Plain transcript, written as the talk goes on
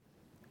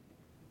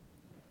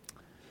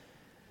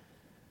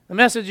The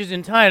message is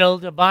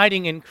entitled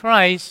Abiding in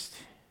Christ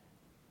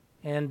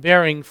and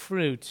Bearing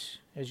Fruit.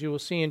 As you will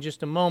see in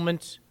just a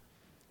moment,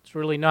 it's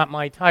really not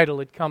my title.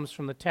 It comes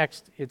from the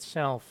text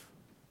itself.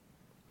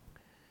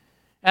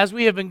 As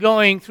we have been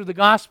going through the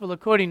Gospel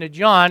according to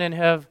John and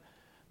have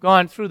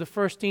gone through the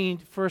first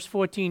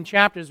 14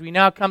 chapters, we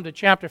now come to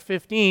chapter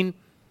 15,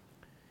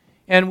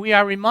 and we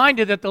are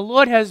reminded that the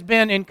Lord has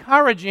been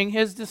encouraging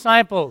His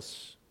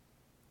disciples.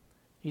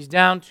 He's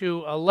down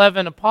to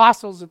 11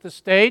 apostles at this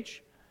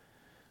stage,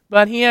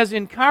 but He has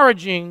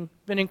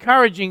been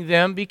encouraging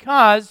them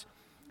because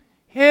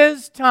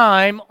His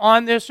time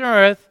on this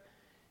earth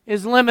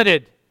is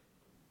limited.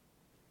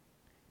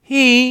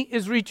 He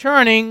is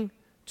returning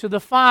to the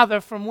Father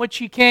from which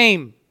He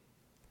came.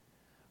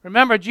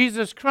 Remember,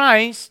 Jesus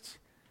Christ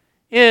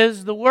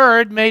is the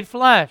Word made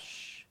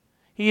flesh.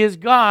 He is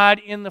God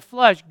in the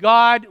flesh,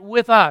 God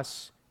with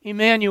us,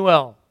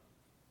 Emmanuel.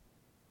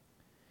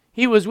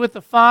 He was with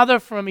the Father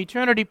from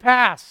eternity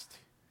past.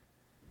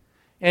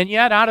 And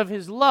yet, out of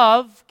His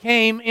love,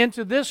 came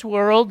into this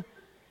world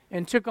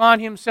and took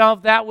on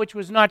Himself that which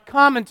was not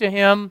common to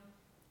Him,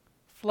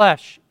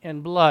 flesh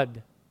and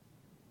blood.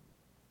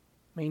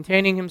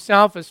 Maintaining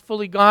Himself as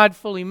fully God,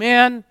 fully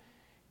man,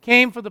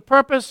 came for the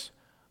purpose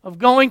of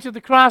going to the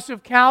cross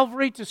of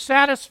Calvary to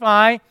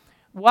satisfy,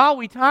 while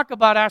we talk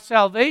about our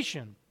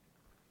salvation,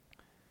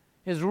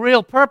 His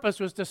real purpose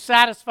was to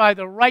satisfy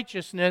the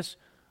righteousness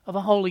of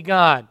a holy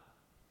God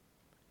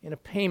in a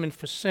payment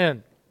for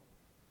sin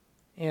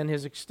and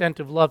His extent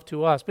of love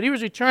to us. But He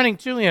was returning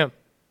to Him.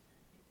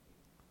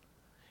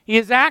 He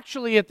is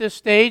actually at this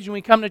stage, when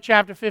we come to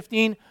chapter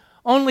 15,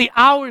 only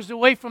hours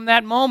away from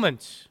that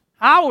moment.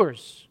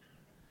 Hours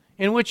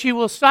in which He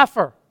will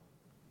suffer.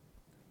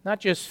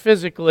 Not just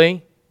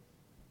physically,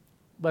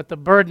 but the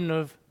burden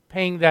of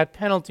paying that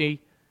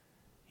penalty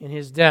in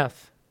His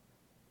death.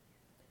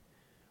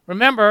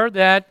 Remember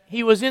that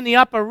He was in the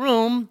upper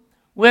room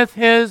with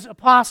His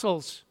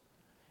apostles,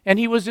 and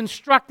He was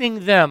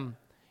instructing them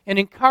and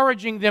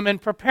encouraging them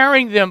and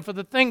preparing them for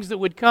the things that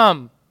would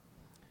come.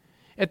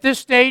 At this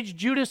stage,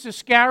 Judas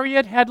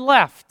Iscariot had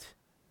left.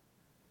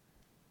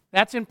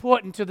 That's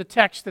important to the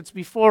text that's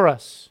before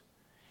us.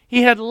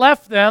 He had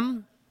left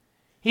them.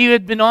 He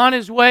had been on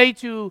his way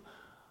to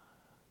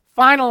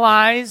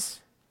finalize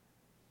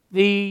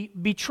the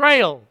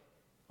betrayal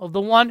of the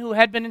one who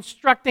had been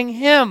instructing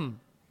him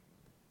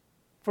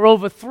for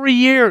over 3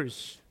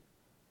 years.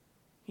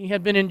 He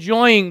had been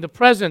enjoying the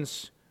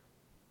presence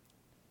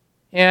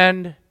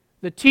and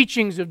the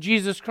teachings of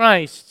Jesus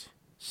Christ,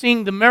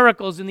 seeing the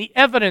miracles and the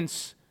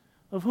evidence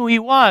of who He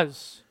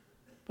was,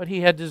 but he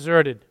had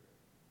deserted.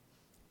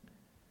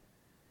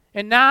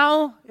 And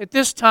now, at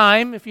this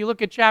time, if you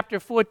look at chapter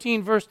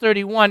 14, verse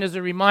 31, as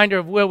a reminder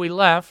of where we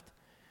left,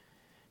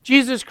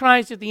 Jesus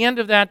Christ at the end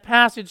of that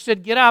passage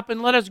said, "Get up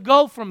and let us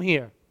go from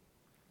here."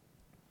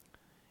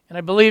 And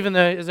I believe,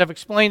 as I've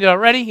explained it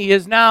already, He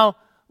has now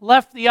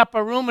left the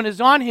upper room and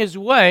is on His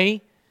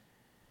way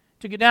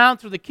to go down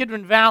through the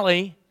Kidron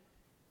Valley,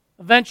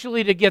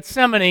 eventually to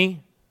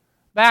Gethsemane,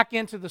 back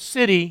into the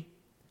city,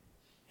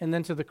 and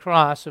then to the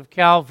cross of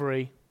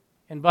Calvary.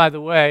 And by the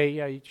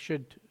way, I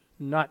should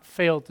not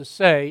fail to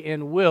say,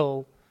 and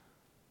will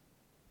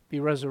be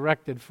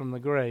resurrected from the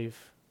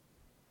grave.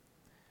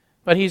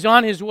 But He's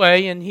on His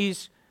way, and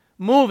He's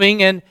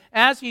moving, and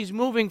as He's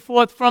moving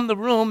forth from the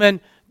room and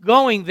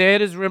going there,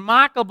 it is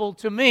remarkable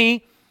to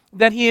me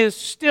that He is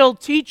still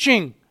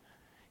teaching.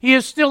 He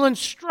is still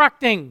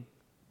instructing.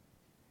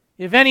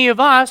 If any of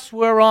us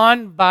were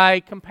on, by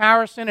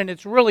comparison, and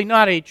it's really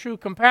not a true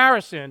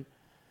comparison,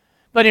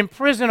 but in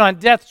prison on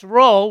death's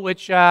row,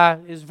 which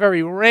is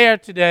very rare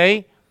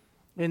today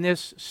in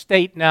this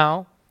state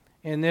now,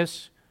 in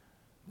this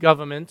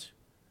government,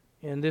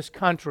 in this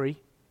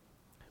country.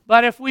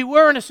 But if we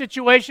were in a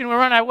situation where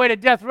we're on our way to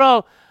death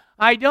row,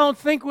 I don't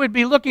think we'd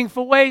be looking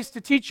for ways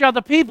to teach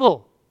other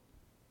people.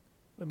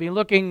 We'd be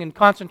looking and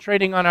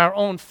concentrating on our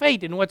own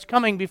fate and what's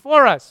coming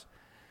before us.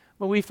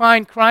 But we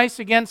find Christ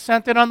again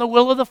centered on the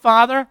will of the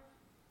Father,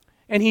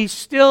 and He's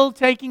still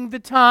taking the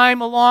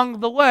time along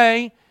the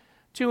way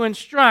to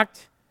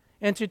instruct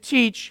and to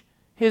teach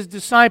His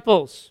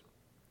disciples.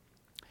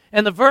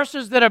 And the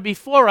verses that are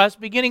before us,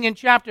 beginning in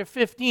chapter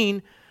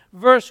 15,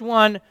 verse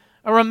 1,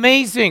 are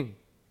amazing.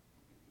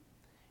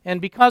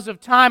 And because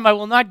of time, I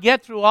will not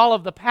get through all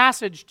of the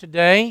passage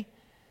today,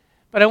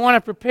 but I want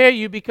to prepare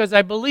you because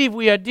I believe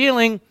we are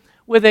dealing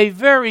with a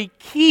very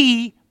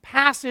key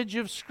passage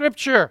of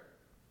Scripture.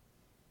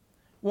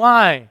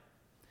 Why?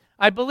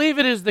 I believe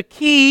it is the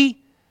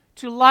key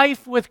to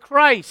life with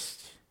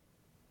Christ.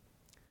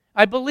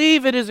 I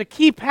believe it is a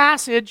key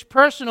passage,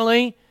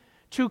 personally,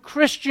 to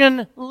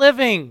Christian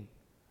living.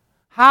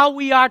 How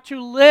we are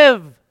to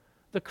live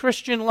the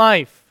Christian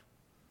life.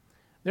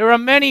 There are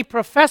many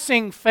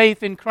professing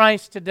faith in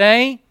Christ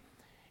today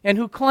and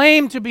who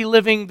claim to be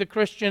living the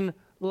Christian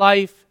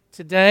life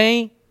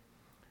today.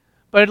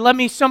 But let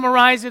me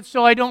summarize it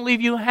so I don't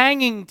leave you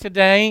hanging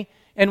today,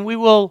 and we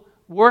will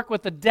work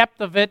with the depth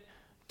of it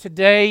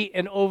today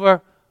and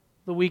over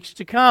the weeks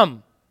to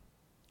come.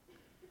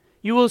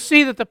 you will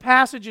see that the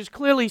passage is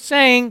clearly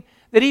saying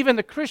that even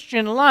the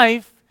Christian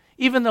life,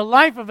 even the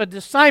life of a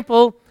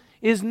disciple,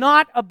 is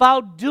not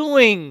about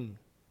doing.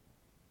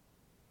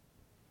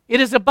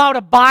 It is about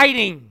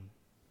abiding.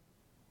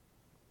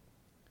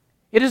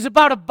 It is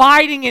about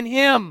abiding in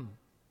Him.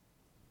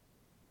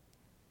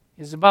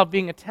 It is about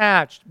being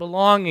attached,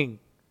 belonging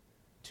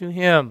to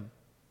Him.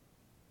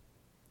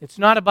 It's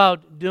not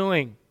about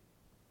doing.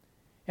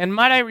 And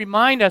might I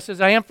remind us, as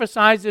I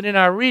emphasized it in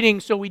our reading,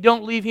 so we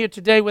don't leave here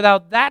today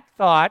without that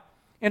thought.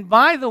 And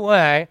by the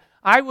way,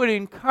 I would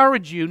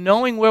encourage you,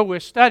 knowing where we're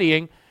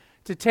studying,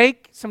 to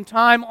take some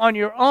time on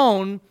your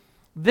own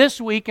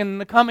this week and in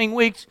the coming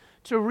weeks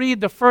to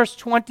read the first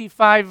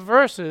 25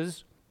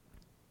 verses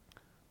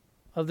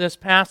of this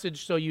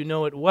passage so you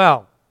know it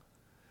well.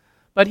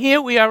 But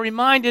here we are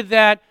reminded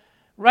that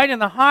right in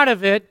the heart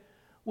of it,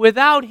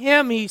 without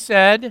Him, he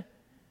said,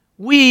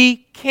 we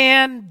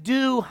can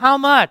do how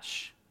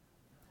much?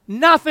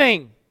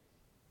 Nothing.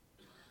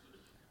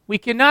 We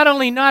can not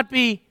only not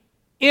be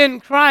in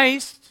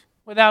Christ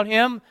without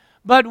Him,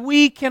 but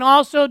we can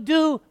also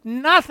do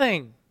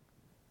nothing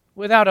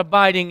without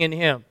abiding in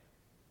Him.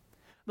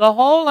 The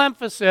whole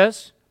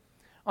emphasis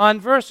on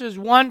verses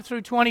 1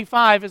 through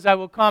 25, as I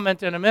will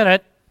comment in a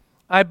minute,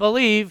 I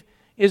believe,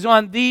 is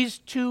on these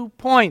 2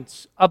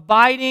 points,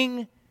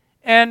 abiding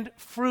and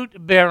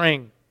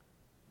fruit-bearing.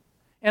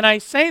 And I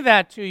say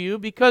that to you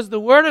because the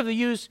word of the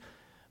use,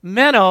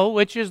 meno,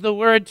 which is the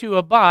word to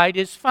abide,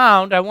 is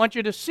found, I want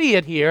you to see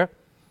it here,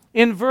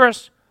 in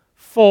verse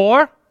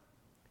 4.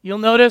 You'll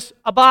notice,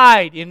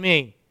 abide in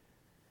me.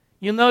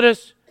 You'll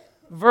notice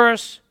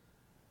verse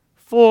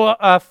 4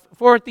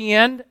 at the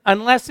end,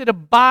 unless it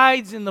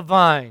abides in the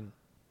vine.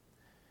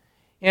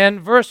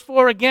 And verse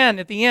 4 again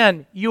at the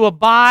end, you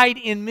abide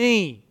in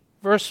me.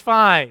 Verse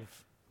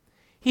 5,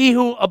 he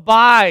who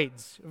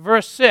abides.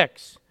 Verse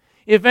 6,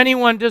 if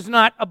anyone does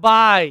not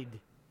abide.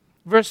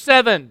 Verse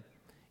 7,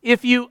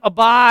 if you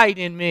abide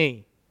in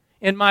me,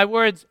 and my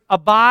words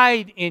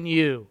abide in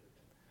you.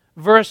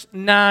 Verse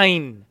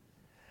 9,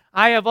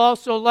 I have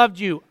also loved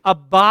you.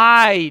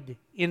 Abide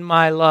in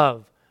my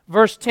love.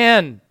 Verse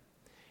 10,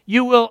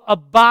 you will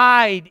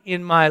abide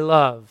in my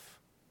love.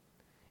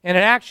 And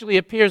it actually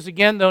appears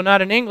again, though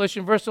not in English,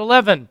 in verse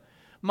 11.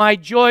 My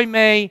joy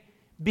may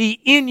be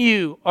in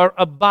you or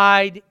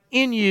abide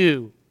in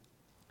you.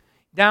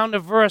 Down to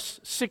verse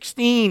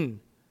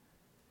 16,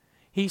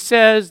 he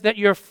says that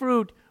your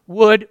fruit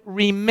would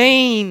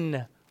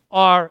remain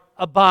or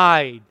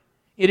abide.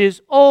 It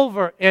is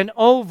over and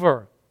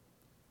over.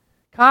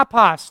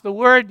 Kapos, the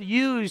word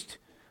used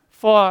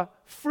for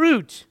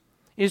fruit,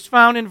 is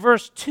found in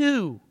verse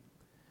 2.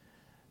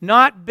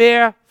 Not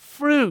bear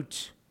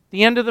fruit.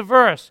 The end of the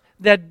verse,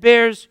 that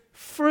bears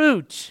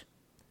fruit.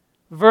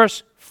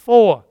 Verse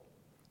 4.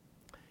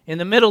 In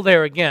the middle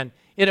there again,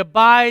 it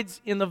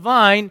abides in the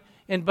vine,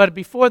 but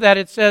before that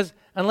it says,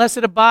 unless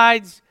it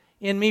abides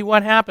in me,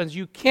 what happens?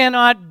 You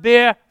cannot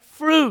bear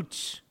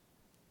fruit.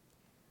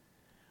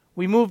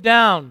 We move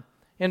down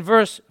in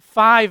verse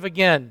 5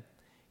 again.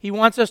 He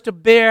wants us to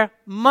bear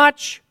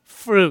much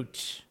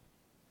fruit.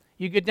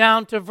 You get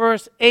down to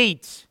verse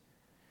 8.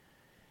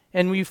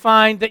 And we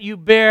find that you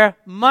bear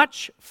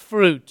much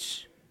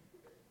fruit.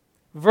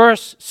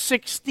 Verse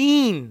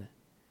 16,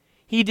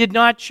 he did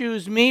not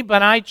choose me,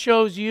 but I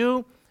chose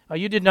you. Or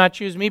you did not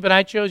choose me, but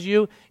I chose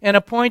you and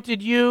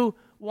appointed you.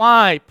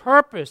 Why?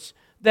 Purpose,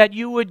 that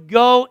you would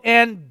go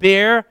and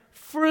bear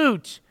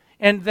fruit,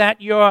 and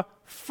that your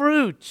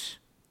fruit,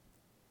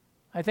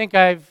 I think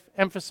I've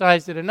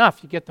emphasized it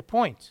enough. You get the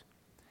point.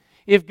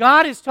 If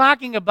God is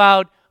talking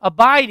about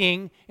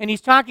abiding, and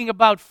He's talking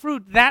about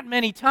fruit that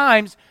many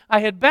times, I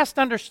had best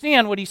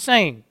understand what He's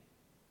saying.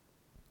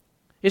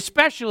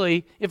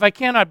 Especially if I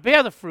cannot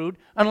bear the fruit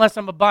unless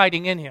I'm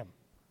abiding in Him.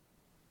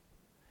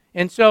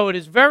 And so it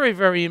is very,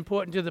 very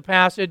important to the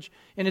passage,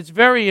 and it's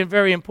very,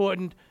 very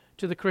important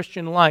to the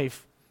Christian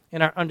life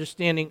in our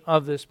understanding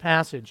of this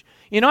passage.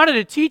 In order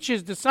to teach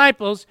His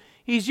disciples,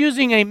 He's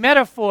using a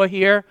metaphor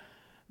here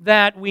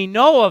that we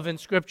know of in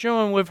Scripture,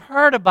 and we've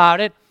heard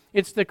about it.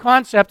 It's the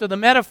concept of the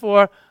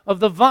metaphor of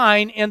the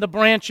vine and the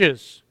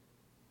branches.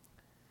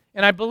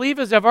 And I believe,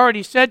 as I've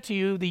already said to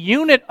you, the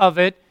unit of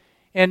it,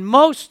 and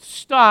most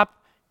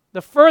stop,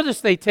 the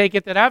furthest they take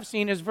it that I've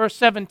seen is verse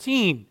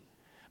 17.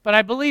 But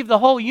I believe the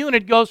whole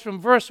unit goes from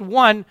verse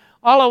 1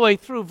 all the way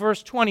through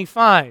verse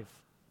 25.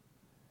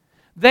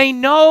 They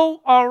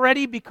know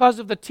already because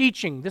of the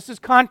teaching, this is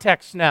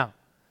context now,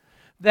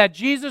 that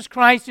Jesus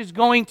Christ is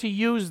going to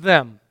use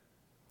them.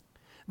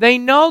 They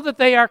know that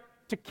they are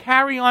to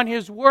carry on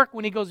His work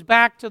when He goes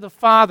back to the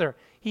Father.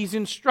 He's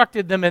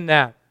instructed them in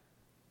that.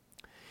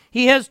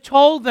 He has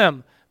told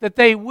them that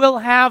they will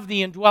have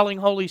the indwelling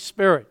Holy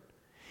Spirit.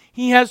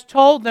 He has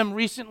told them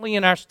recently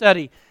in our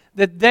study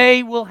that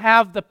they will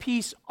have the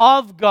peace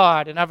of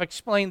God, and I've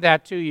explained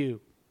that to you.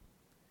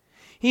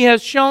 He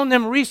has shown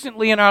them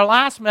recently in our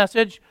last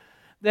message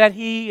that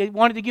He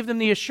wanted to give them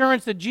the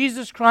assurance that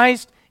Jesus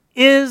Christ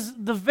is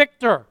the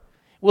victor,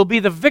 will be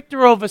the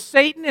victor over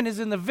Satan, and is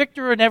in the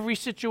victor in every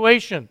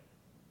situation.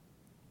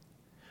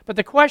 But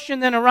the question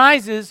then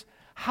arises,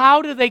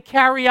 how do they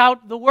carry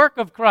out the work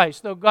of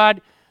Christ,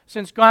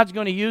 since God's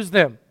going to use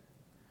them?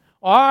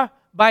 Or,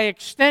 by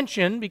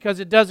extension, because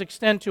it does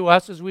extend to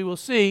us, as we will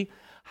see,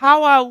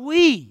 how are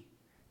we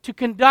to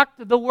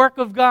conduct the work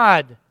of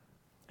God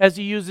as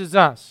He uses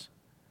us?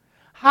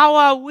 How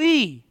are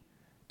we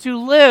to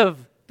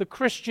live the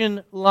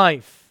Christian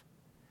life?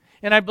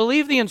 And I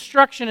believe the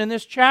instruction in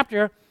this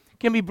chapter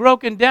can be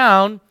broken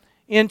down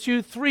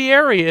into three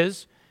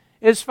areas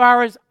as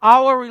far as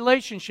our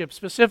relationship.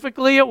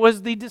 Specifically, it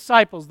was the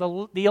disciples,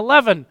 the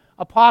 11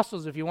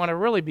 apostles, if you want to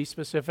really be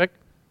specific.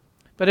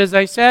 But as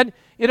I said,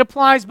 it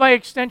applies by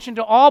extension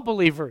to all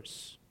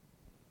believers.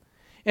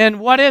 And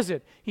what is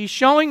it? He's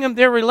showing them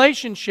their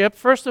relationship,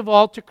 first of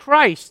all, to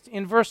Christ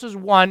in verses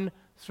 1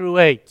 through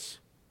 8.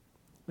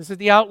 This is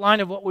the outline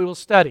of what we will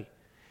study.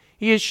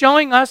 He is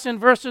showing us in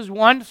verses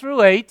 1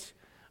 through 8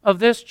 of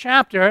this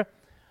chapter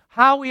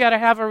how we ought to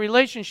have a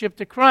relationship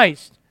to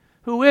Christ,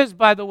 who is,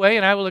 by the way,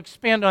 and I will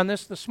expand on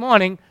this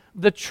morning,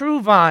 the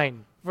true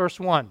vine, verse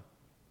 1.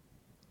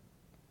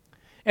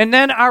 And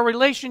then our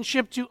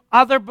relationship to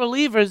other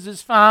believers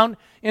is found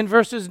in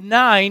verses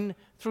 9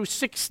 through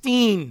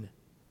 16.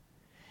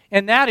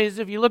 And that is,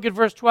 if you look at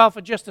verse 12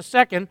 for just a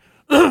second,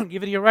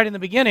 give it to you right in the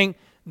beginning,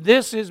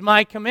 this is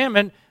my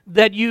commandment,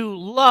 that you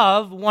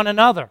love one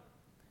another.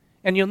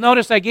 And you'll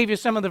notice I gave you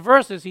some of the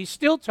verses. He's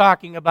still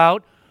talking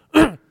about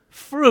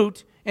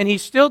fruit, and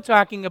he's still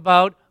talking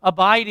about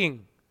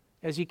abiding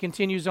as he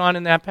continues on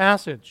in that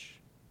passage.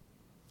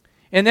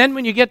 And then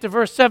when you get to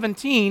verse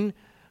 17,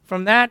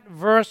 from that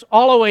verse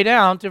all the way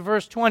down to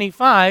verse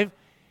 25,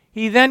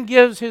 he then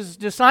gives his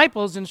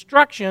disciples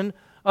instruction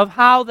of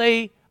how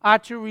they are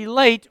to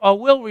relate or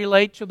will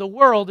relate to the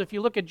world. If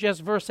you look at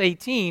just verse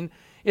 18,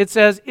 it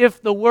says,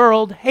 if the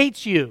world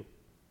hates you.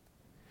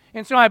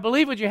 And so I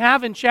believe what you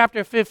have in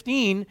chapter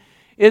 15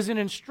 is an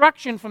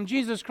instruction from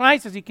Jesus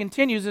Christ as he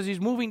continues, as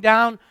he's moving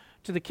down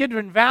to the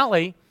Kidron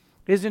Valley,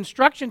 his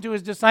instruction to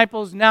his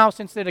disciples now,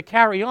 since they're to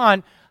carry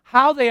on,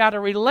 how they are to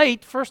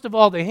relate, first of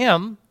all, to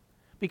him,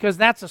 because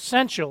that's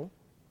essential,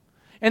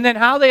 and then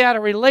how they are to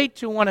relate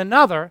to one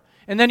another,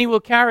 and then he will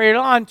carry it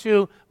on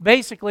to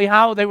basically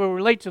how they will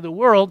relate to the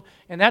world,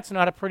 and that's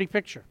not a pretty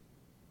picture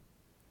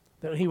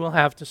that he will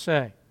have to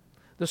say.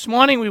 This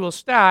morning we will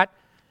start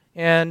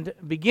and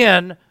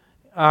begin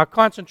our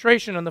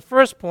concentration on the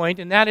first point,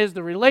 and that is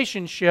the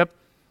relationship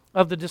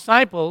of the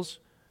disciples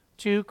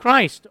to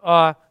Christ,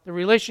 the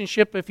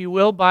relationship, if you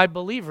will, by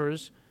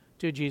believers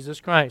to Jesus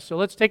Christ. So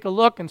let's take a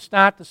look and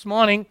start this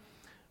morning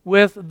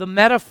with the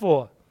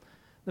metaphor.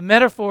 The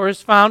metaphor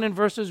is found in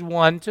verses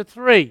 1 to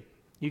 3.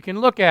 You can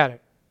look at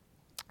it.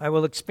 I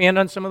will expand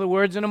on some of the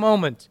words in a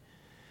moment.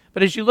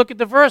 But as you look at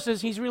the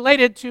verses, he's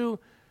relating to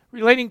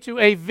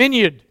a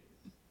vineyard,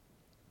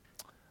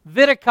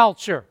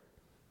 viticulture.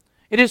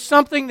 It is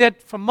something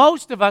that for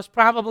most of us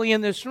probably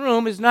in this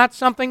room is not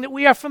something that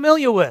we are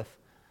familiar with.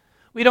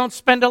 We don't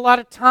spend a lot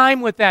of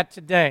time with that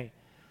today.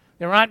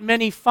 There aren't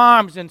many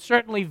farms and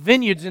certainly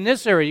vineyards in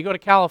this area. You go to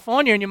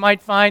California and you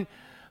might find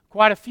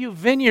quite a few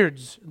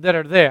vineyards that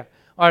are there,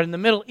 or in the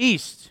Middle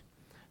East.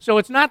 So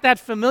it's not that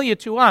familiar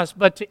to us,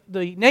 but to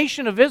the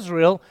nation of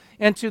Israel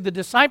and to the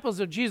disciples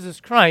of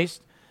Jesus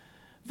Christ,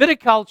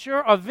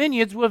 viticulture or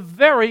vineyards were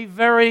very,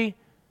 very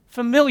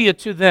familiar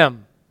to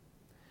them.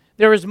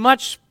 There is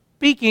much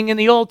speaking in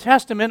the Old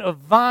Testament of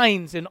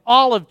vines and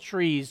olive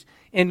trees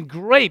and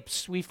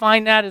grapes. We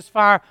find that as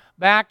far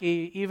back,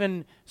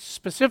 even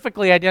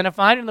specifically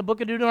identified in the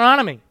book of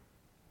Deuteronomy.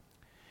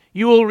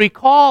 You will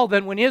recall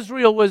that when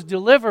Israel was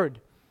delivered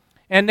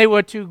and they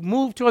were to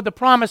move toward the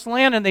promised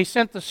land and they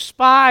sent the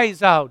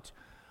spies out,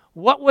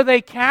 what were they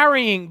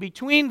carrying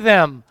between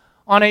them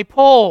on a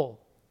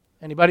pole?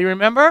 Anybody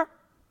remember?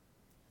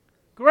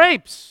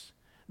 Grapes.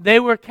 They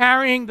were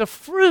carrying the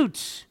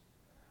fruit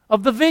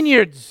of the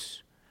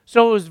vineyards.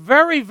 So it was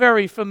very,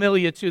 very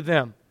familiar to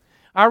them.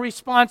 Our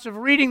response of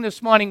reading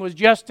this morning was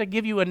just to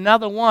give you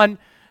another one,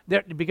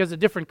 because of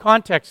different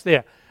context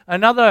there.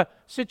 Another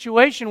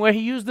situation where he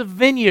used the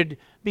vineyard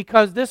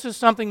because this is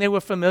something they were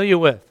familiar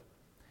with.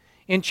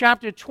 In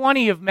chapter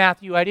 20 of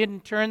Matthew, I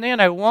didn't turn there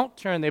and I won't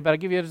turn there, but I'll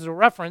give you it as a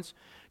reference.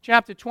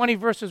 Chapter 20,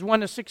 verses 1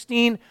 to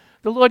 16,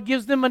 the Lord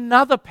gives them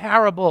another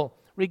parable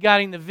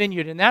regarding the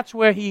vineyard, and that's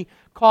where he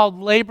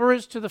called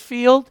laborers to the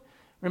field.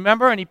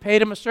 Remember, and he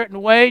paid them a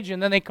certain wage,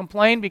 and then they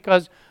complained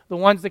because the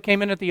ones that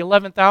came in at the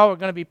 11th hour were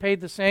going to be paid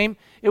the same.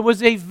 It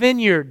was a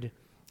vineyard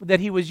that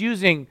he was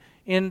using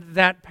in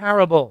that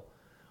parable.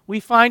 We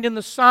find in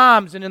the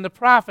Psalms and in the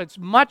prophets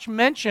much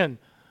mention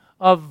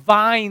of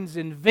vines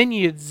and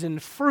vineyards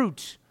and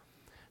fruit.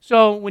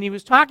 So when he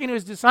was talking to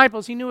his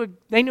disciples,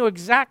 they knew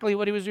exactly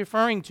what he was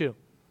referring to.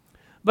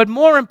 But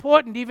more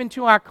important, even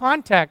to our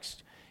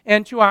context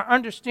and to our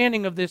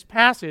understanding of this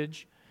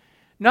passage,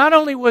 not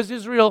only was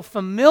Israel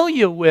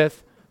familiar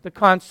with the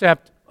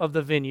concept of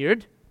the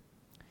vineyard,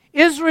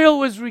 Israel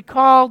was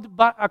called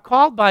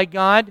by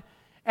God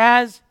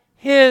as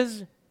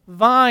his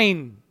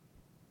vine.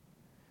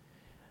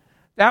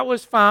 That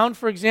was found,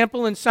 for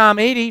example, in Psalm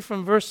 80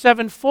 from verse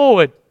 7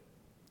 forward,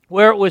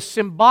 where it was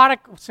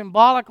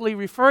symbolically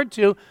referred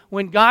to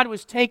when God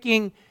was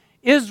taking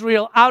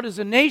Israel out as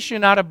a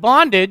nation, out of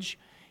bondage.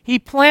 He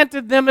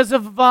planted them as a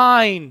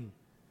vine.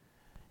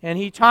 And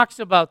he talks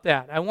about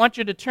that. I want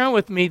you to turn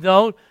with me,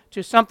 though,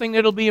 to something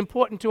that will be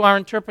important to our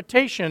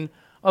interpretation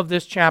of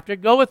this chapter.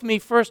 Go with me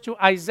first to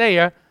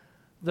Isaiah,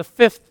 the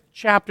 5th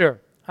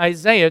chapter.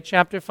 Isaiah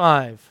chapter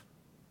 5.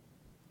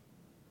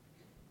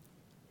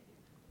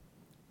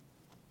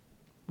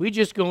 We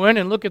just go in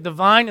and look at the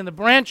vine and the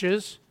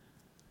branches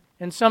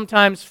and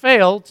sometimes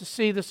fail to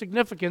see the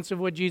significance of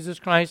what Jesus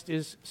Christ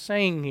is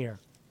saying here.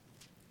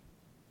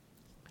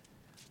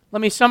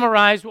 Let me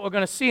summarize what we're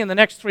going to see in the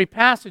next 3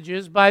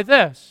 passages by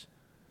this.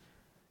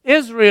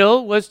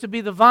 Israel was to be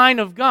the vine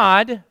of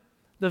God,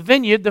 the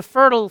vineyard, the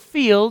fertile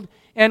field,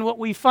 and what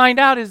we find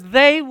out is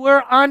they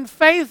were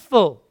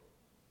unfaithful.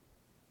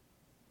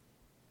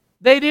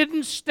 They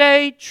didn't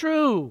stay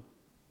true.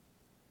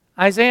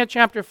 Isaiah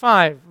chapter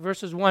 5,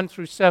 verses 1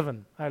 through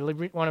 7. I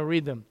want to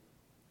read them.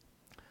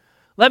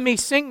 Let me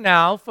sing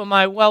now for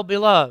my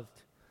well-beloved,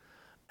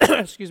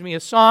 a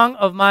song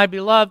of my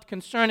beloved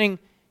concerning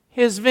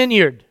his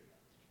vineyard.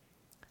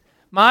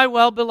 My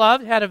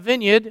well-beloved had a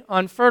vineyard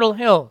on fertile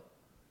hill.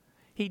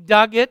 He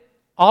dug it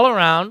all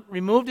around,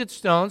 removed its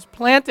stones,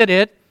 planted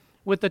it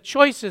with the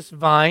choicest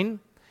vine.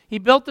 He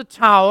built a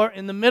tower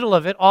in the middle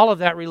of it. All of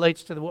that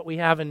relates to what we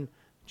have in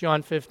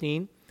John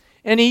 15.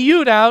 And he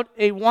hewed out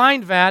a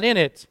wine vat in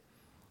it.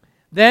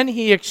 Then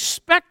he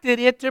expected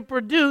it to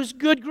produce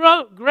good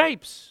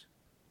grapes.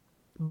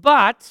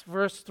 But,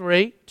 verse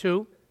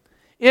 2,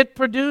 it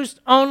produced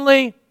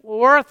only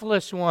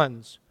worthless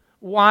ones,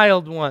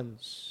 wild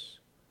ones.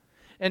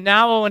 And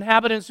now, O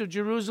inhabitants of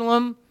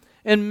Jerusalem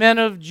and men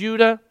of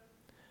Judah,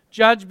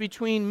 judge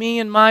between me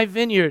and my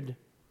vineyard.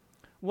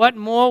 What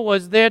more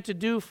was there to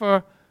do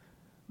for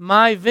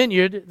my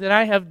vineyard that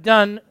I have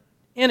done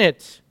in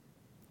it?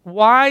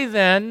 Why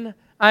then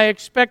I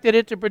expected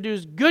it to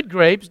produce good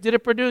grapes, did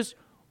it produce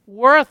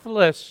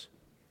worthless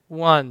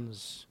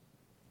ones?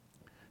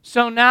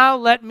 So now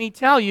let me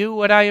tell you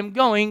what I am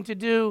going to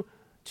do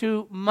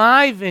to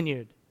my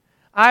vineyard.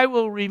 I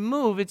will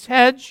remove its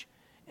hedge,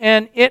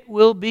 and it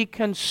will be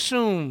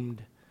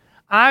consumed.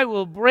 I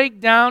will break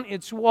down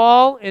its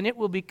wall, and it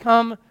will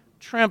become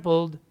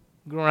trampled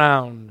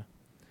ground.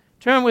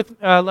 Turn with,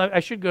 I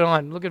should go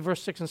on. Look at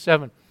verse 6 and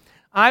 7.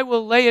 I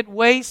will lay it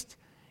waste.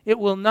 It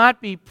will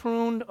not be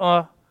pruned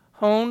or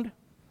honed,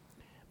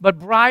 but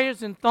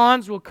briars and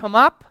thorns will come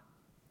up.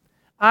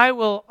 I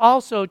will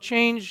also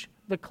change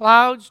the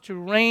clouds to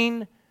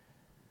rain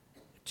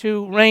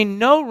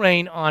no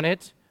rain on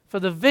it, for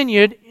the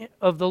vineyard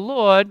of the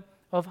Lord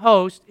of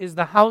hosts is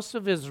the house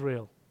of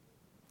Israel,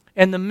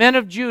 and the men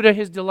of Judah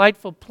his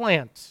delightful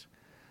plants.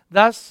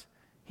 Thus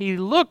he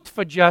looked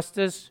for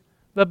justice,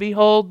 but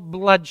behold,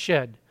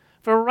 bloodshed,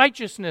 for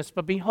righteousness,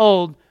 but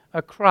behold,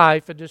 a cry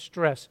for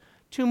distress.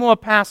 2 more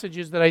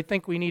passages that I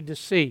think we need to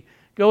see.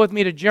 Go with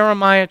me to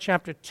Jeremiah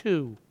chapter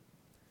 2.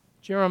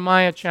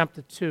 Jeremiah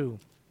chapter 2.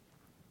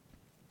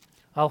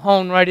 I'll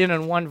hone right in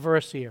on one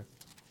verse here.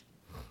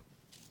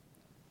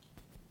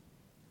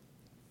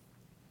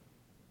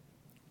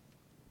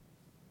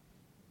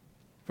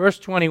 Verse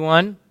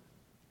 21.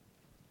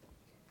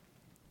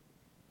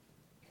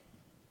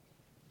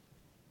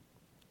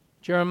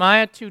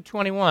 Jeremiah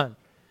 2:21.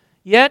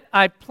 Yet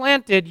I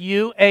planted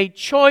you a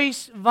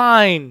choice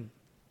vine,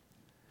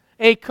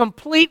 a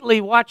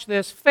completely, watch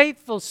this,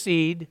 faithful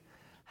seed.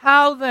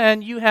 How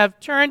then you have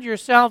turned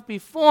yourself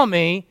before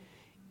me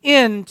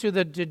into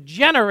the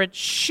degenerate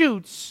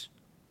shoots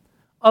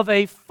of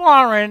a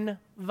foreign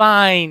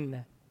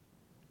vine.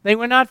 They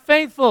were not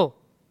faithful.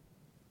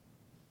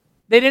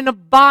 They didn't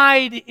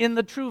abide in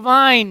the true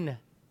vine.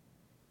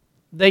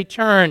 They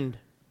turned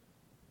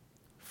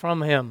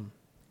from him.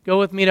 Go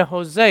with me to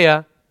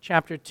Hosea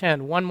chapter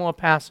 10. One more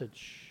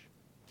passage.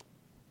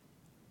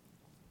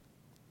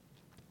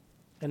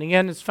 And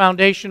again, it's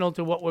foundational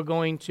to what we're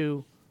going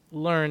to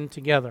learn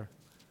together.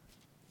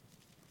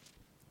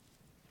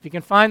 If you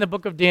can find the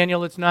book of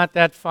Daniel, it's not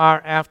that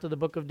far after the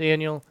book of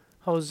Daniel.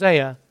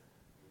 Hosea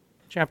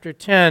chapter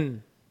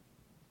 10.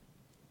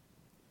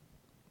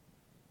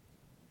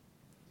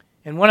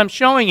 And what I'm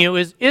showing you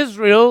is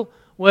Israel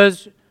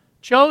was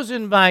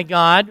chosen by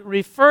God,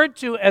 referred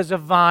to as a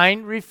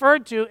vine,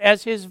 referred to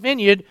as his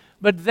vineyard,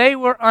 but they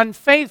were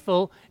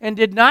unfaithful and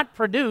did not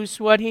produce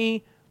what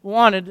he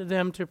wanted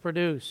them to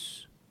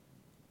produce.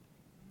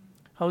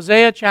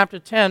 Hosea chapter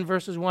 10,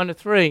 verses 1 to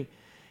 3.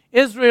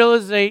 Israel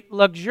is a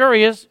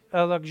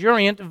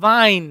luxuriant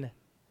vine.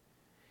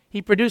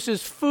 He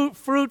produces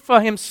fruit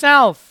for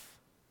himself.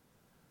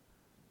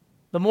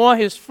 The more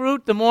his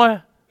fruit, the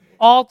more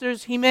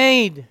altars he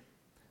made.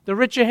 The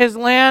richer his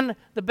land,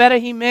 the better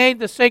he made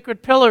the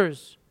sacred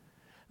pillars.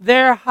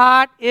 Their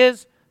heart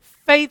is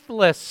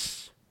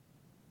faithless.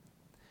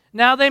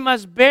 Now they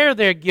must bear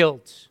their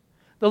guilt.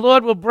 The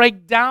Lord will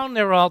break down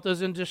their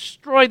altars and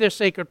destroy their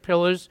sacred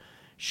pillars.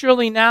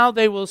 Surely now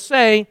they will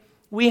say,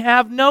 we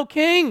have no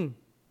king,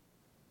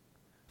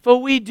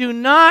 for we do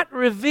not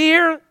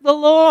revere the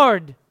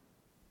Lord.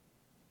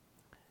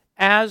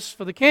 As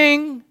for the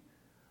king,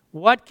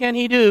 what can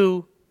he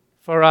do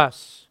for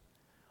us?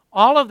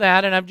 All of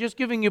that, and I'm just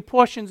giving you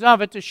portions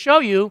of it to show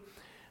you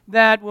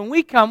that when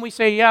we come, we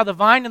say, yeah, the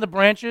vine and the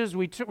branches.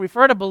 We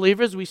refer to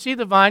believers. We see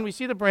the vine, we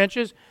see the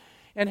branches,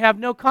 and have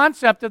no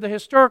concept of the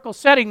historical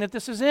setting that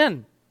this is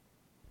in.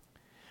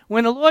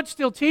 When the Lord's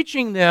still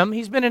teaching them,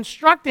 He's been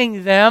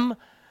instructing them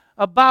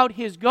about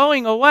His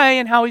going away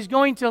and how He's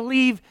going to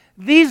leave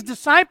these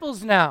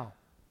disciples now.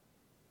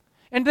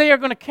 And they are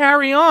going to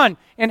carry on.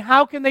 And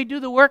how can they do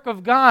the work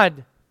of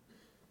God?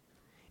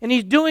 And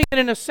He's doing it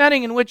in a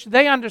setting in which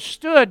they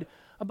understood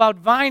about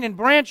vine and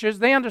branches.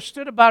 They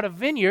understood about a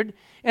vineyard.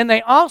 And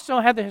they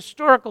also had the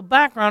historical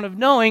background of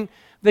knowing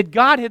that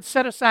God had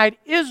set aside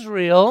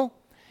Israel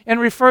and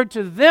referred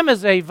to them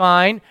as a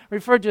vine,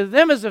 referred to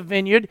them as a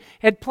vineyard,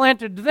 had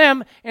planted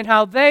them, and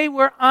how they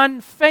were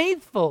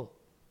unfaithful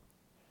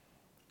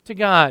to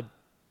God.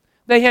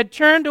 They had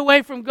turned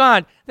away from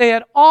God. They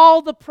had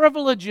all the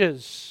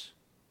privileges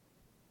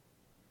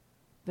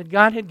that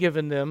God had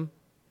given them.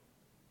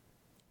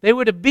 They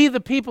were to be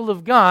the people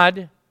of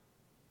God,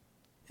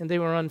 and they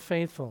were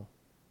unfaithful.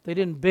 They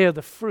didn't bear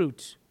the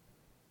fruit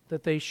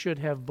that they should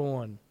have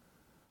borne.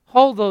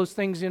 Hold those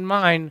things in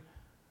mind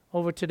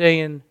over today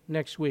and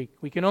next week.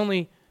 We can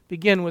only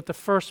begin with the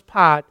first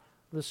part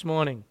this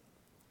morning.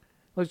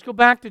 Let's go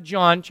back to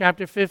John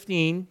chapter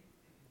 15,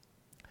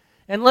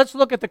 and let's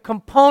look at the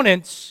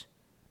components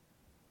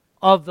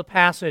of the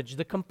passage.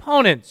 The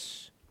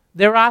components.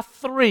 There are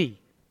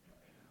three.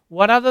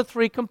 What are the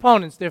three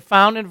components? They're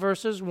found in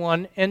verses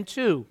 1 and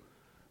 2.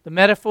 The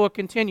metaphor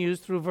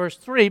continues through verse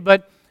 3,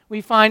 but we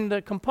find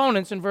the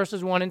components in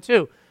verses 1 and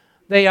 2.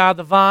 They are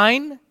the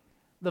vine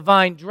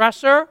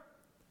dresser,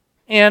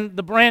 and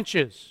the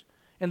branches.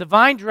 And the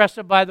vine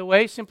dresser, by the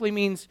way, simply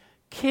means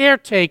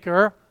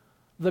caretaker,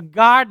 the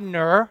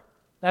gardener.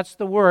 That's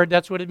the word,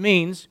 that's what it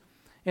means.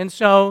 And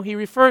so he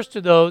refers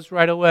to those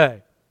right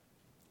away.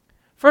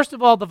 First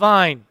of all, the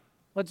vine.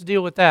 Let's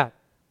deal with that.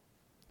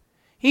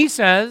 He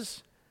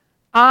says,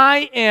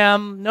 I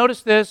am,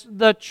 notice this,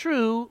 the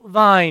true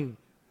vine.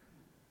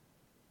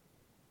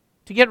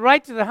 To get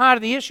right to the heart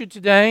of the issue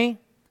today,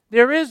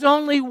 there is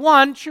only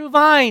one true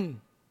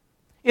vine.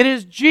 It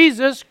is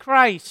Jesus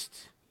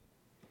Christ.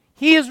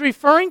 He is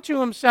referring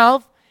to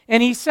himself,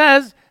 and he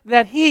says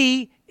that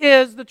he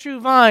is the true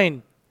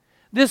vine.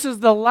 This is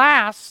the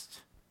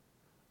last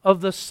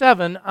of the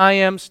 7 I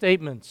am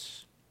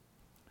statements.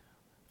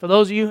 For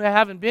those of you who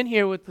haven't been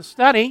here with the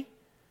study,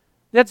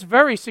 that's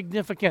very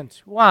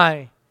significant.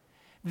 Why?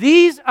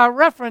 These are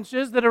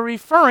references that are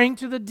referring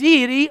to the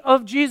deity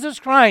of Jesus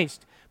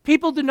Christ.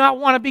 People do not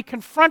want to be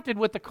confronted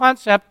with the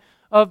concept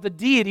of the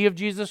deity of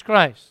Jesus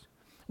Christ,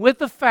 with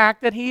the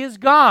fact that He is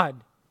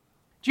God.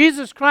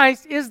 Jesus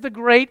Christ is the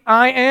great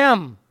I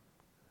am.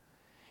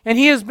 And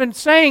He has been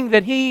saying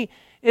that He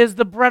is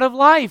the bread of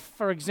life,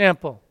 for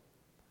example.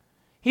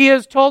 He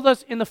has told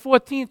us in the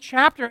 14th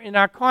chapter in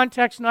our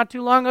context not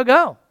too long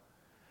ago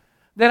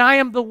that I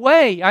am the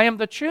way, I am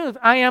the truth,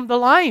 I am the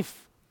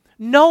life.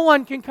 No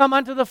one can come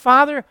unto the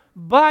Father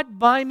but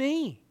by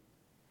me.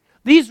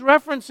 These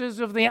references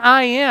of the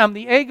I am,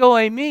 the ego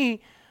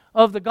eimi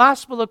of the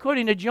gospel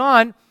according to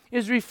John,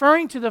 is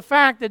referring to the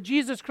fact that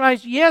Jesus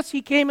Christ, yes,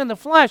 He came in the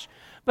flesh,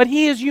 but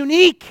He is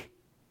unique.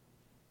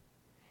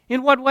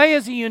 In what way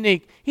is He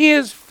unique? He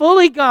is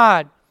fully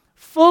God,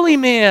 fully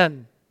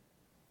man.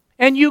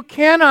 And you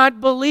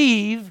cannot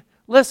believe,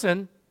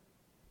 listen,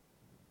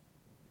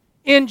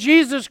 in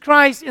Jesus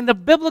Christ in the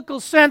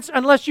biblical sense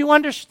unless you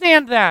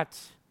understand that.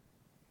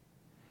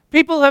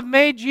 People have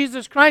made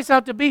Jesus Christ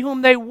out to be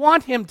whom they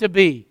want Him to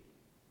be.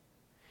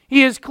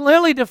 He is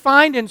clearly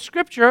defined in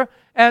Scripture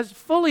as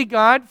fully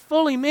God,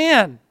 fully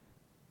man.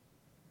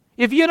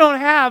 If you don't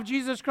have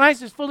Jesus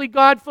Christ as fully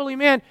God, fully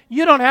man,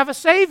 you don't have a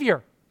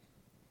Savior.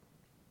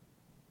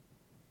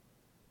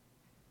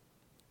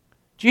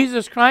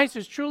 Jesus Christ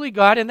is truly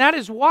God, and that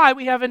is why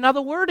we have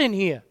another word in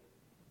here.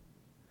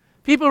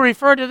 People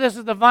refer to this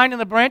as the vine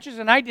and the branches,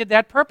 and I did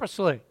that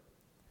purposely.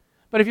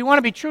 But if you want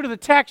to be true to the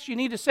text, you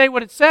need to say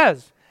what it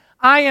says.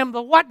 I am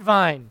the what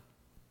vine?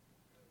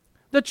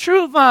 The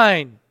true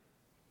vine.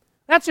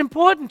 That's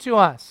important to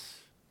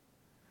us.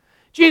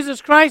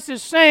 Jesus Christ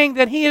is saying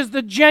that He is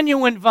the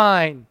genuine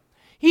vine.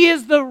 He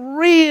is the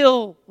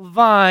real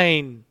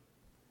vine.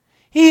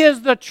 He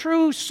is the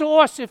true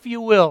source, if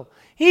you will.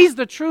 He's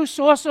the true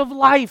source of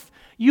life.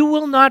 You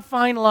will not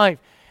find life.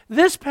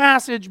 This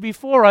passage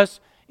before us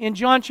in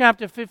John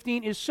chapter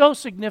 15 is so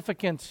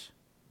significant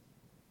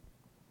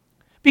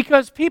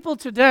because people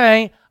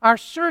today are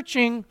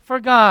searching for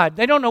God.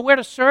 They don't know where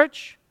to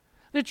search.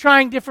 They're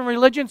trying different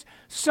religions.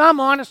 Some,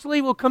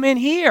 honestly, will come in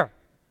here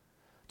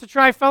to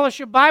try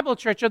Fellowship Bible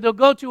Church, or they'll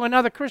go to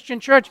another Christian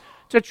church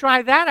to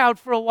try that out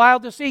for a while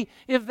to see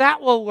if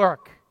that will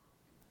work.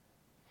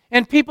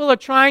 And people are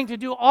trying to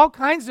do all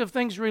kinds of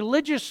things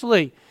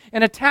religiously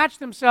and attach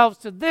themselves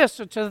to this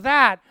or to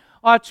that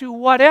or to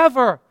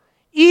whatever.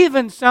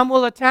 Even some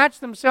will attach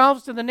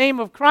themselves to the name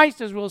of Christ,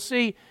 as we'll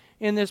see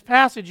in this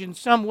passage, in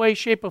some way,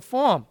 shape, or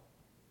form.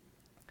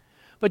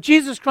 But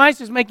Jesus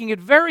Christ is making it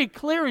very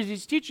clear as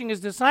he's teaching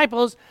his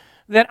disciples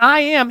that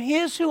I am.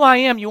 Here's who I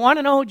am. You want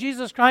to know who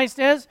Jesus Christ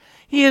is?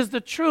 He is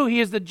the true. He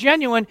is the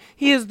genuine.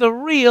 He is the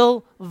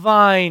real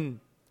vine.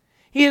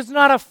 He is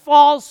not a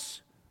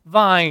false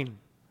vine.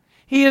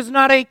 He is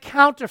not a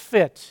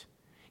counterfeit.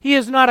 He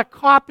is not a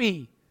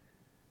copy.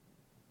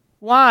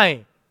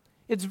 Why?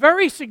 It's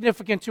very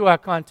significant to our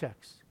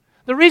context.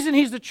 The reason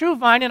he's the true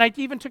vine, and I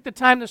even took the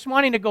time this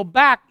morning to go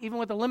back, even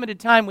with the limited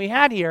time we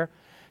had here,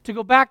 to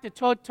go back to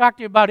talk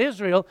to you about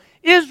Israel.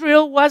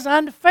 Israel was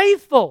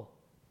unfaithful.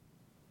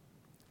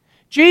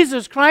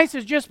 Jesus Christ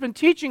has just been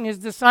teaching his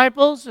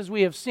disciples, as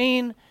we have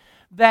seen,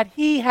 that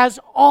he has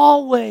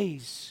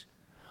always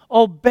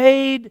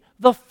obeyed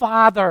the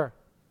Father.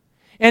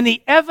 And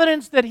the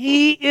evidence that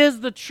he is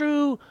the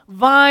true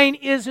vine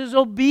is his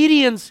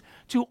obedience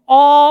to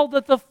all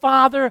that the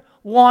Father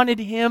wanted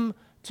him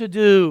to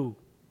do.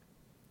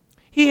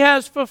 He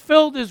has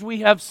fulfilled, as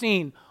we have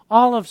seen,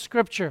 all of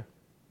Scripture.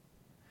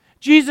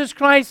 Jesus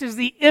Christ is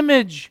the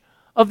image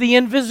of the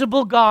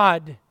invisible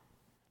God.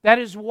 That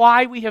is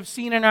why we have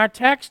seen in our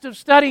text of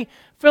study,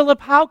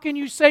 Philip, how can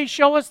you say,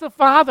 show us the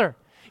Father?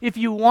 If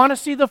you want to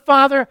see the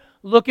Father,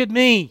 look at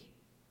me.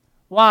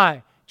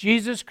 Why?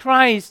 Jesus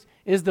Christ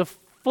is the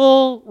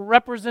full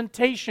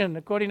representation,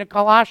 according to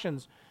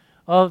Colossians,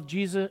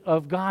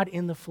 of God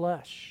in the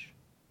flesh.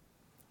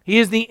 He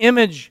is the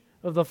image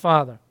of the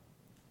Father.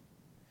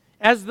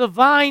 As the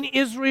vine,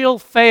 Israel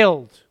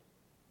failed.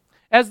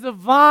 As the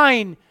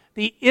vine,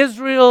 the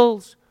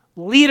Israel's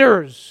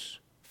leaders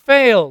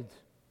failed.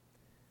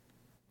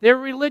 Their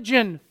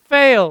religion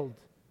failed.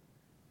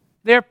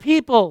 Their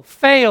people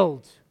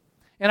failed.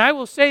 And I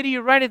will say to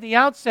you right at the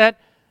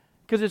outset,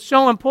 because it's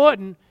so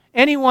important,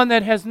 anyone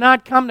that has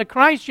not come to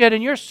Christ yet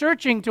and you're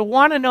searching to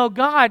want to know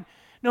God,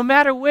 no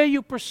matter where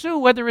you pursue,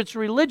 whether it's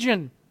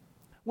religion,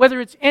 whether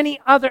it's any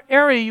other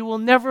area, you will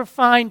never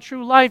find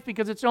true life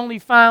because it's only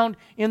found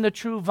in the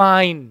true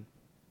vine.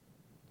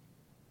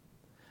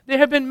 There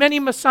have been many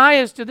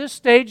messiahs to this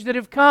stage that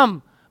have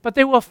come, but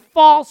they were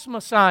false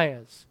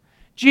messiahs.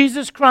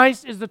 Jesus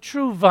Christ is the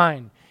true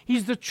vine.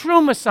 He's the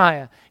true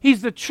Messiah.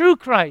 He's the true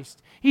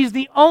Christ. He's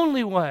the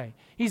only way.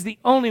 He's the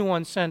only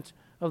one sent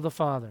of the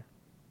Father.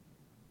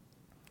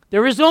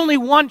 There is only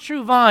one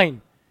true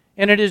vine,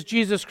 and it is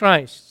Jesus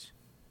Christ.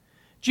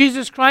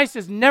 Jesus Christ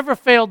has never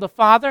failed the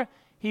Father.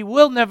 He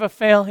will never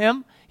fail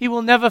him. He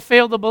will never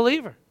fail the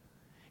believer.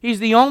 He's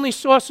the only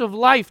source of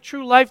life,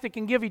 true life that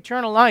can give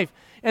eternal life.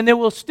 And there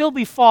will still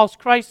be false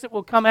Christs that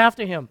will come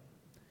after him.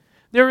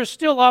 There is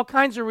still all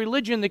kinds of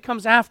religion that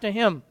comes after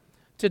him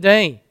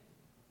today.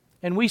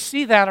 And we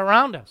see that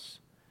around us.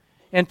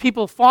 And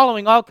people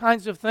following all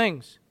kinds of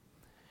things.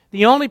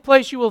 The only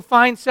place you will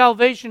find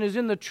salvation is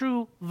in the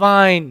true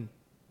vine.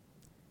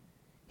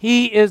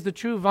 He is the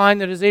true vine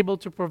that is able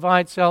to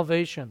provide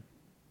salvation.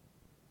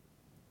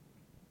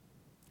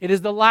 It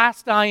is the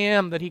last I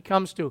am that he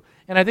comes to.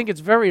 And I think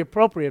it's very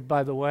appropriate,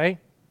 by the way.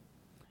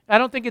 I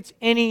don't think it's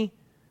any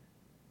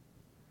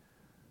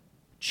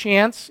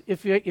chance,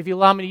 if you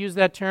allow me to use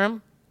that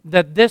term,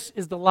 that this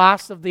is the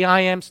last of the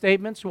I am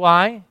statements.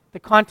 Why? The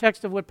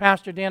context of what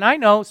Pastor Dan, I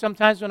know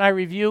sometimes when I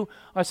review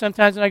or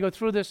sometimes when I go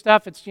through this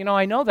stuff, it's,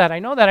 I know that.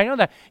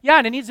 Yeah,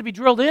 and it needs to be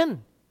drilled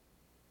in.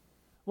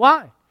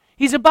 Why?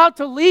 He's about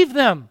to leave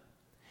them.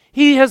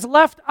 He has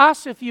left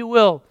us, if you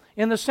will,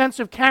 in the sense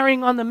of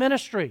carrying on the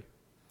ministry.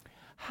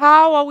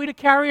 How are we to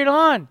carry it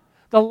on?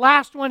 The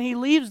last one he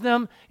leaves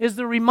them is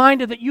the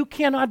reminder that you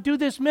cannot do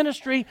this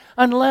ministry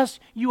unless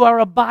you are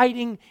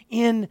abiding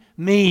in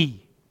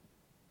me.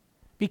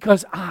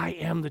 Because I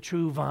am the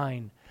true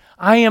vine.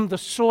 I am the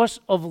source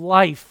of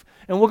life.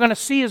 And we're going to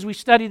see as we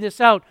study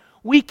this out,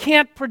 we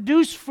can't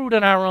produce fruit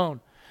on our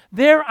own.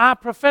 There are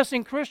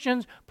professing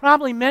Christians,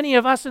 probably many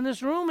of us in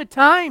this room at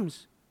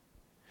times,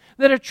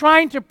 that are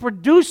trying to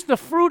produce the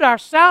fruit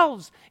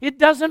ourselves. It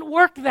doesn't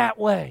work that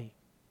way.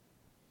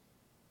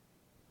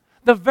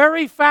 The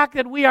very fact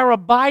that we are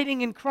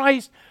abiding in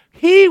Christ,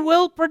 he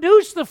will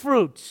produce the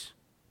fruits.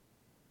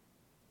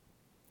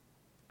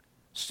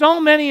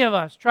 So many of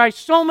us try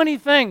so many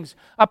things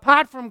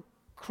apart from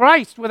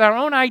Christ with our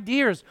own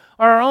ideas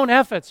or our own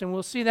efforts, and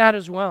we'll see that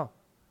as well.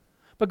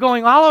 But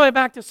going all the way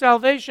back to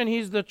salvation,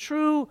 he's the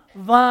true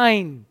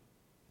vine.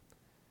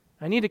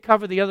 I need to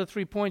cover the other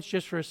 3 points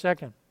just for a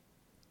second.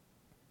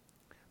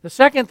 The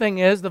second thing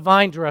is the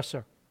vine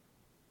dresser.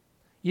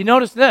 You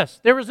notice this.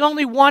 There is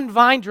only one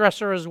vine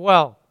dresser as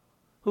well.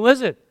 Who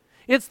is it?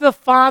 It's the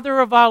Father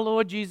of our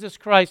Lord Jesus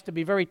Christ, to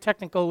be very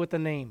technical with the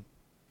name.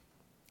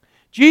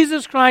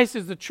 Jesus Christ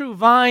is the true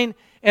vine,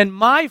 and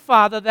my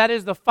Father, that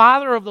is the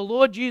Father of the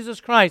Lord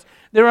Jesus Christ.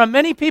 There are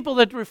many people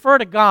that refer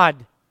to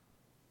God.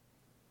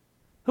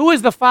 Who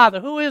is the Father?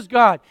 Who is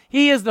God?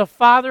 He is the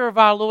Father of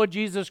our Lord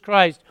Jesus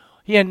Christ.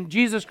 And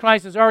Jesus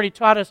Christ has already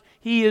taught us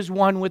he is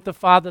one with the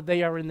Father.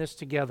 They are in this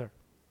together.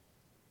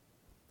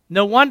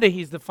 No wonder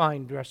he's the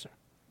vine dresser.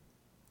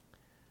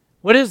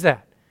 What is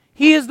that?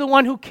 He is the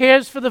one who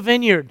cares for the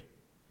vineyard.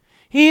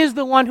 He is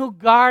the one who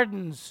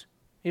gardens,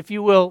 if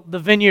you will, the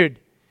vineyard.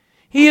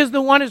 He is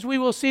the one, as we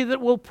will see,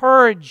 that will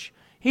purge.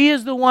 He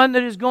is the one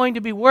that is going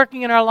to be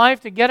working in our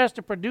life to get us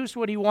to produce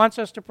what He wants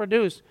us to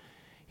produce.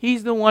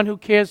 He's the one who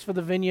cares for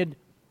the vineyard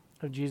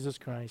of Jesus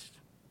Christ.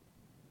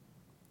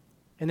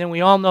 And then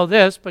we all know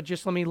this, but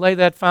just let me lay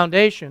that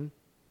foundation.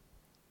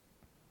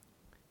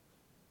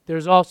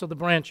 There's also the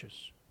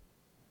branches.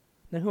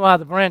 Now, who are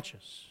the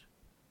branches?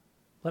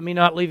 Let me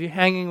not leave you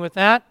hanging with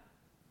that.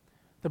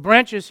 The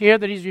branches here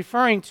that he's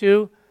referring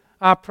to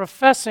are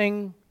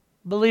professing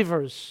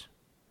believers.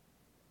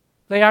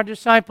 They are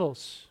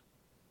disciples.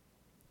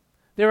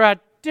 There are,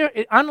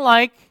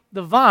 unlike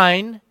the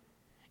vine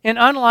and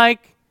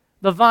unlike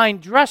the vine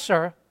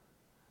dresser,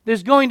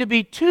 there's going to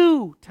be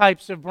two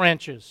types of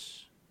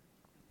branches.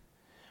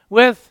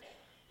 With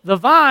the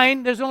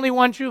vine, there's only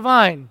one true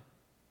vine.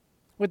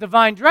 With the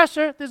vine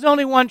dresser, there's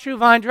only one true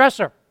vine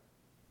dresser.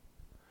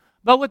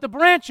 But with the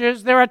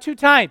branches, there are two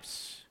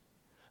types.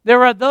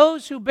 There are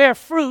those who bear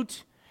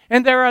fruit,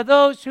 and there are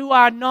those who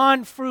are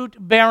non-fruit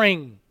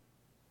bearing.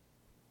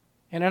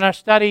 And in our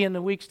study in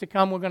the weeks to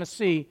come, we're going to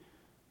see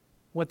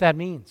what that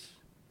means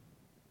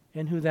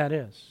and who that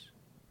is.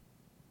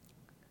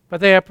 But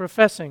they are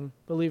professing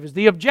believers.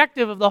 The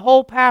objective of the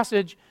whole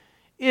passage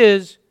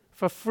is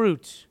for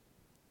fruit.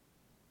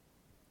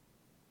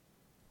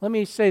 Let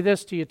me say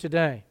this to you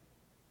today.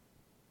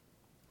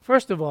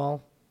 First of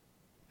all,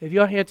 if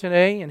you're here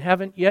today and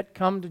haven't yet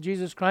come to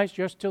Jesus Christ,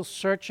 you're still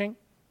searching,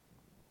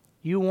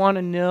 you want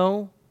to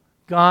know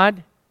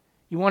God,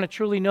 you want to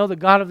truly know the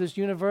God of this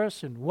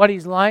universe and what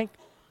He's like,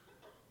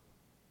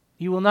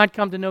 you will not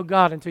come to know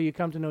God until you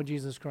come to know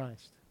Jesus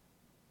Christ.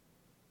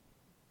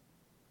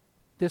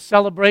 This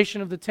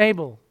celebration of the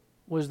table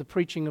was the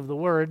preaching of the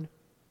Word.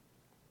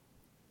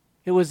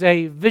 It was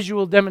a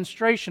visual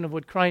demonstration of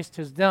what Christ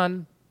has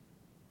done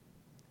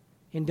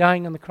in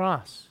dying on the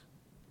cross.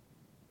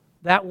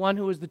 That one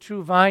who is the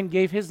true vine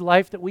gave His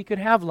life that we could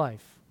have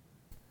life.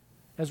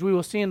 As we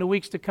will see in the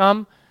weeks to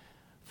come,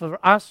 for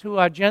us who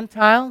are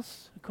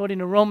Gentiles, according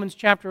to Romans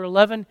chapter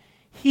 11,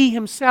 He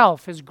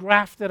Himself has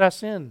grafted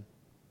us in.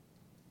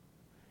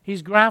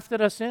 He's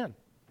grafted us in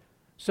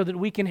so that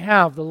we can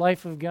have the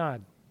life of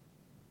God.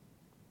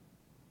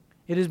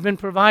 It has been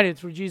provided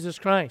through Jesus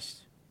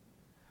Christ.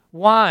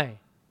 Why?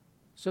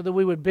 So that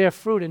we would bear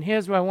fruit. And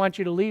here's where I want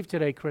you to leave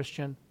today,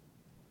 Christian.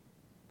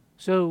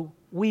 So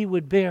we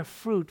would bear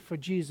fruit for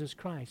Jesus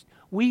Christ.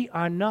 We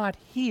are not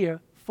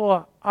here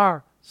for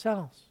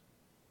ourselves.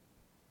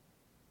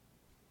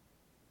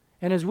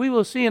 And as we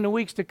will see in the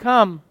weeks to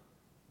come,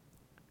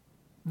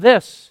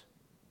 this,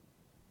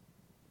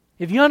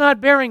 if you're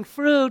not bearing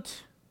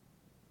fruit,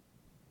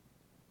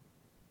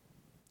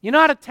 you're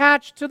not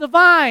attached to the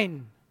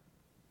vine,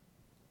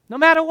 no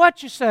matter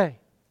what you say.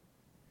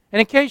 And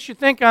in case you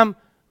think I'm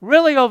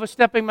really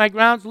overstepping my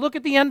grounds, look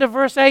at the end of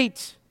verse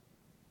 8.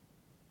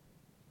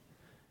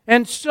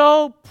 And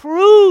so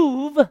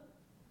prove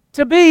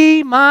to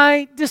be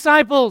my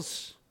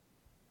disciples.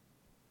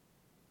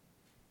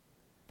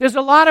 There's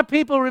a lot of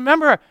people,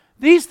 remember,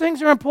 these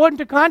things are important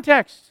to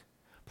context.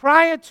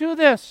 Prior to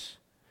this,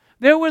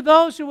 there were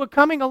those who were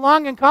coming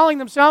along and calling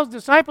themselves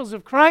disciples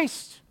of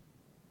Christ.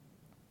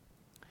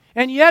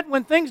 And yet,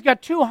 when things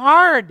got too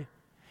hard,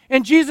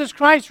 and Jesus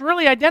Christ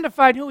really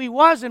identified who He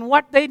was and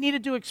what they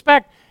needed to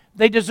expect,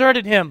 they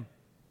deserted Him.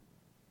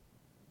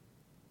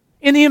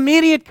 In the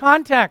immediate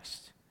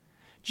context,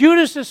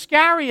 Judas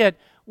Iscariot,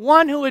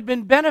 one who had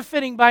been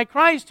benefiting by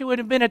Christ, who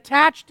had been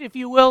attached, if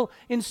you will,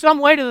 in some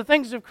way to the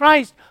things of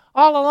Christ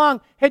all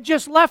along, had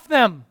just left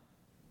them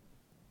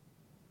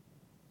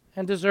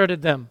and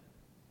deserted them.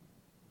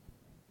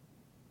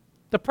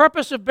 The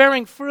purpose of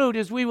bearing fruit,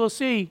 as we will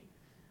see,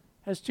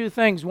 has two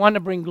things. One,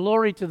 to bring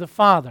glory to the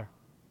Father,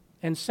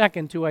 and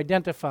second, to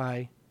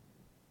identify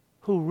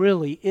who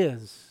really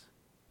is,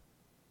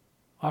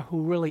 or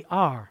who really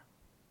are,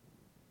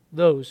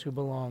 those who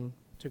belong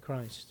to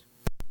Christ.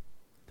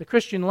 The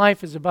Christian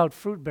life is about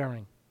fruit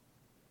bearing,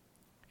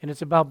 and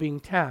it's about being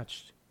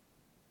attached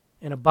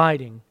and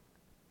abiding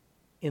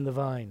in the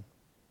vine.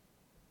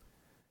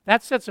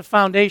 That sets a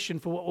foundation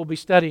for what we'll be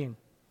studying.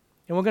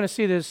 And we're going to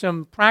see there's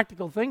some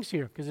practical things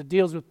here because it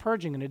deals with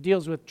purging and it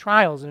deals with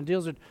trials and it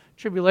deals with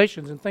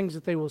tribulations and things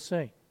that they will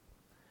say.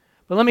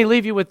 But let me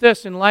leave you with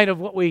this in light of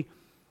what we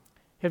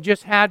have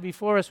just had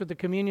before us with the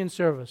communion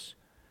service.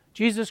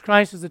 Jesus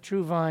Christ is the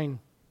true vine,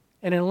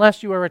 and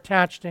unless you are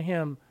attached to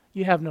Him,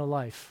 you have no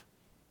life.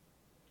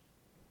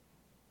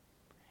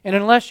 And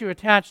unless you're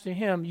attached to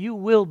Him, you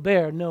will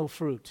bear no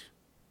fruit.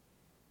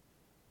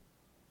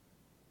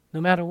 No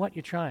matter what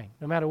you're trying,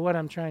 no matter what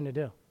I'm trying to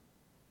do.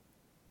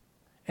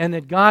 And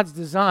that God's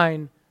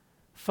design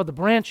for the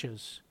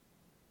branches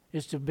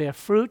is to bear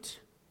fruit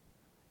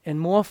and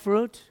more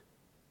fruit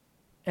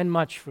and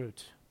much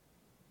fruit.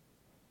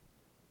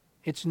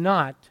 It's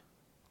not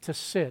to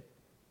sit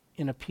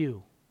in a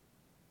pew.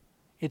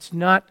 It's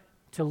not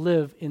to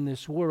live in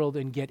this world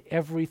and get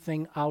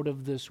everything out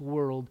of this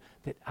world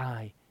that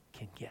I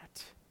can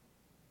get.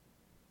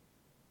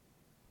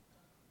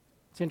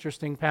 It's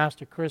interesting,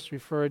 Pastor Chris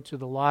referred to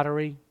the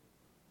lottery.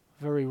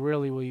 Very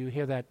rarely will you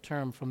hear that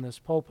term from this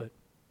pulpit,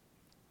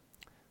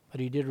 but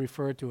he did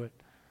refer to it.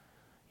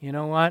 You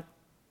know what?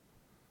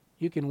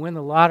 You can win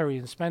the lottery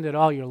and spend it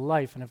all your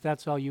life, and if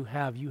that's all you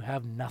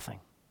have nothing.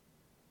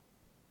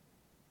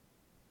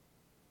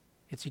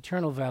 It's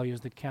eternal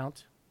values that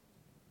count.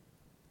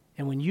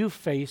 And when you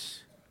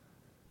face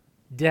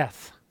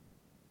death,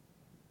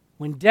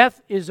 when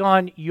death is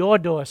on your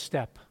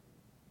doorstep,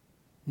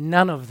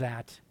 none of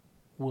that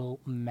will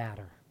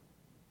matter.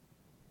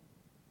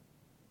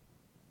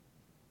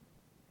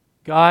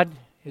 God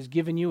has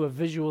given you a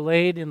visual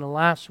aid in the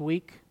last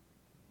week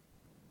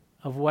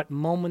of what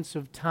moments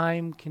of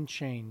time can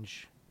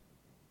change,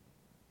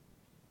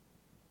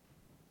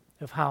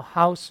 of how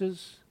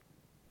houses,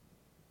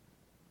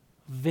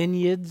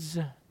 vineyards,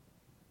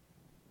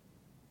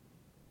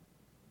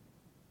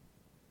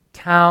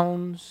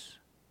 towns,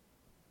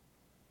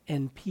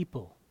 and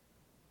people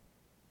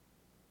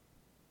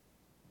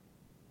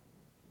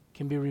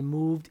can be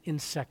removed in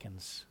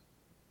seconds.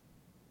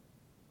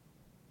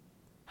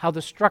 How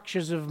the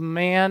structures of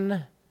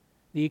man,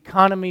 the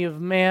economy of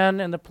man,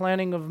 and the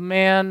planning of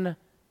man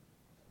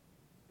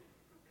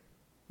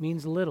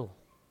means little.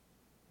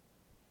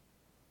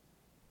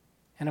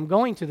 And I'm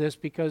going to this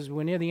because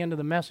we're near the end of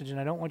the message and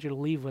I don't want you to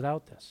leave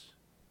without this.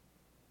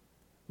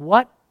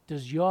 What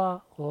does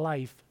your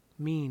life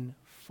mean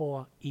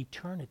for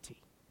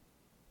eternity?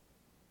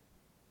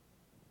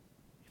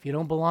 If you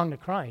don't belong to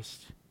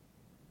Christ,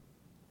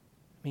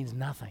 it means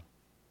nothing.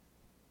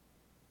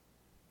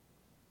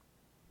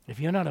 If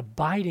you're not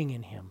abiding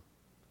in Him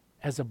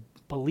as a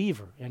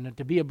believer, and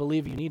to be a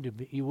believer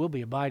you will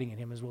be abiding in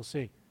Him, as we'll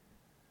see,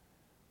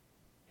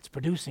 it's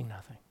producing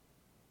nothing.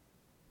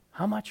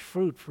 How much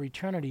fruit for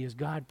eternity is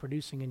God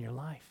producing in your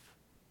life?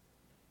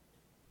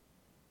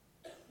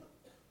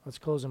 Let's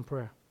close in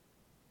prayer.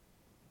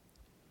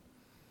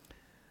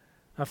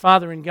 Our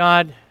Father in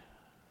God,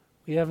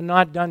 we have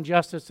not done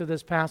justice to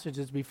this passage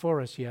that's before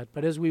us yet,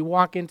 but as we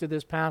walk into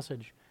this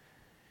passage,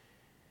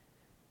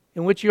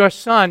 in which your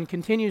Son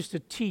continues to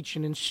teach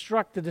and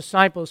instruct the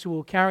disciples who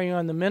will carry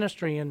on the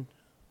ministry, and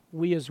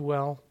we as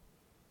well.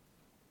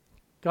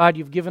 God,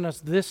 you've given us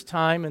this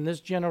time and this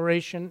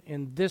generation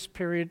in this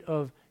period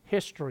of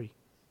history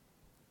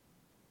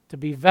to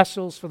be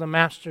vessels for the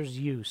Master's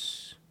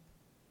use.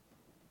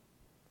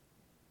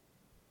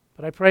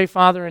 But I pray,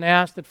 Father, and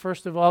ask that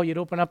first of all you'd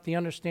open up the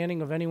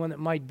understanding of anyone that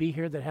might be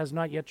here that has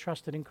not yet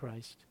trusted in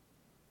Christ.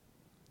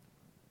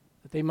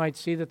 That they might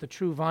see that the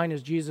true vine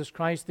is Jesus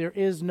Christ. There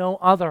is no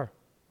other.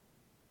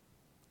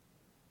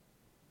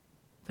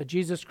 That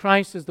Jesus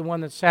Christ is the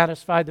one that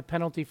satisfied the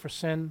penalty for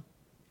sin.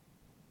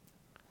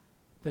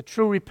 That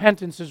true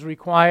repentance is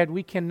required.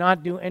 We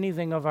cannot do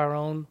anything of our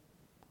own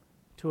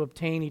to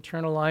obtain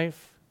eternal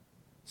life,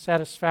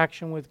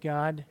 satisfaction with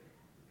God.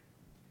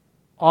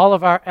 All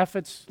of our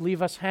efforts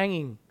leave us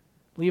hanging,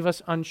 leave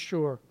us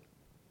unsure.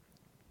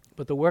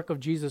 But the work of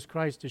Jesus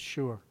Christ is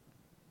sure.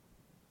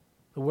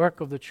 The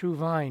work of the true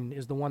vine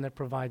is the one that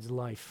provides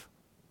life.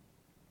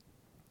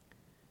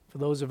 For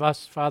those of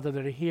us, Father,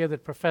 that are here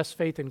that profess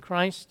faith in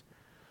Christ,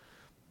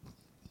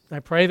 I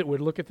pray that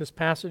we'd look at this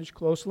passage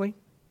closely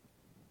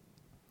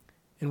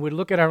and we'd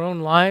look at our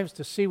own lives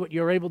to see what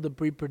you're able to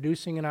be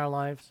producing in our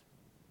lives,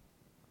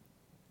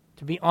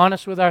 to be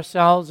honest with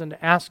ourselves and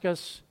to ask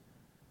us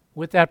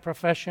with that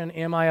profession,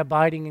 am I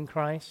abiding in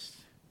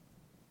Christ?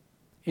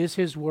 Is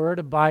His Word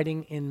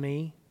abiding in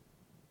me?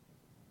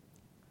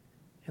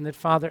 And that,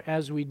 Father,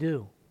 as we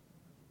do,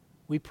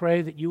 we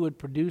pray that you would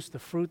produce the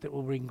fruit that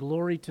will bring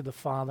glory to the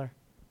Father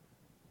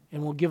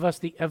and will give us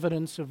the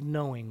evidence of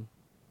knowing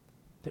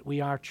that we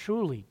are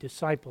truly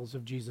disciples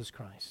of Jesus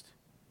Christ.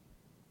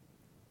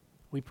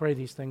 We pray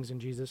these things in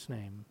Jesus'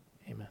 name.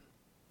 Amen.